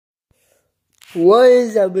What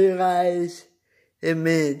is up, you guys? It's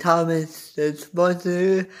me, Thomas, the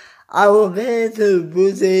sponsor. I will get into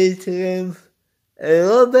Boozy's game a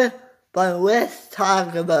little bit, but let's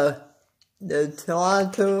talk about the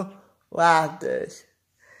Toronto Raptors.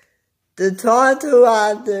 The Toronto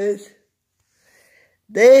Raptors,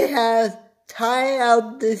 they have tied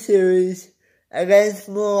up the series against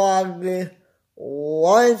Milwaukee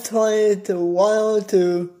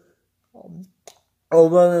 120-102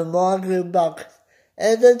 over the Milwaukee Bucks.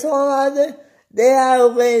 And the Toronto, they have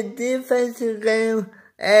a great defensive game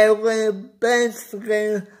and a great bench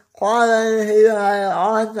game. Quality, he had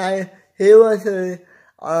all night, he was hurt.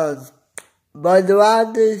 But the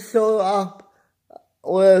Raptors showed up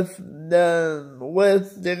with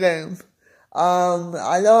the game.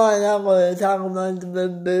 I know I'm not going to talk about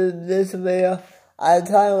this video. I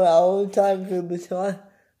will try to keep it short,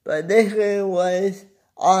 but this game was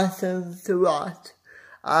awesome to watch.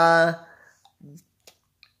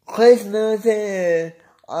 Chris Middleton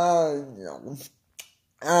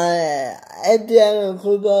and Adrian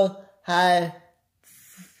Cooper had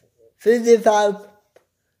 55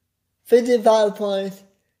 points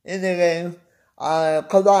in the game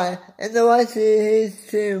combined, and the rest of his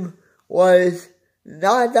team was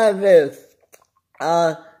not that good.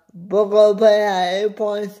 Booker had 8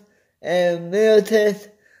 points, and Middleton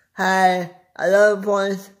had 11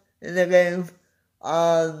 points in the game.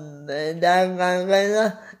 And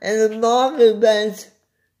the Milwaukee bench,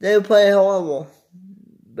 they play horrible.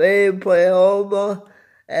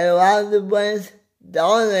 And a lot of the bench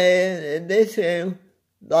dominated in this game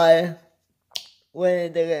by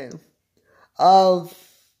winning the game. I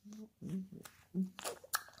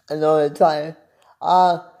know it's tired.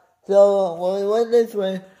 So when we win this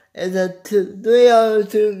one, it's a 3 out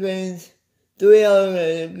of 2 games. 3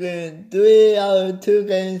 out of 2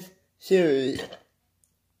 games series.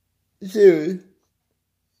 I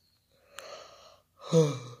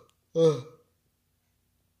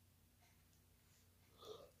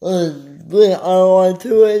want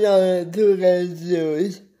to win on a 2 game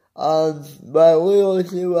series. But we will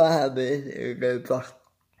see what happens in game 5.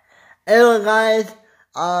 Anyway, guys,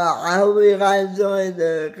 I hope you guys enjoyed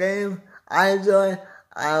the game. I enjoyed.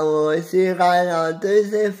 I will see you guys on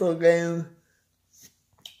Thursday for game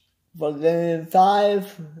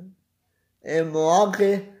 5 in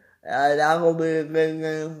Milwaukee. That will be a good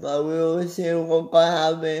game, but we will see what's going to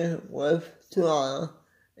happen with Toronto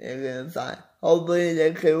in game 5. Hopefully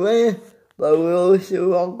they can win, but we will see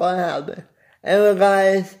what's going to happen. Anyway,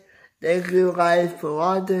 guys, thank you guys for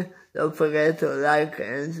watching. Don't forget to like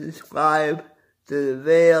and subscribe to the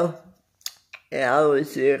video, and I will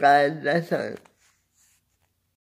see you guys next time.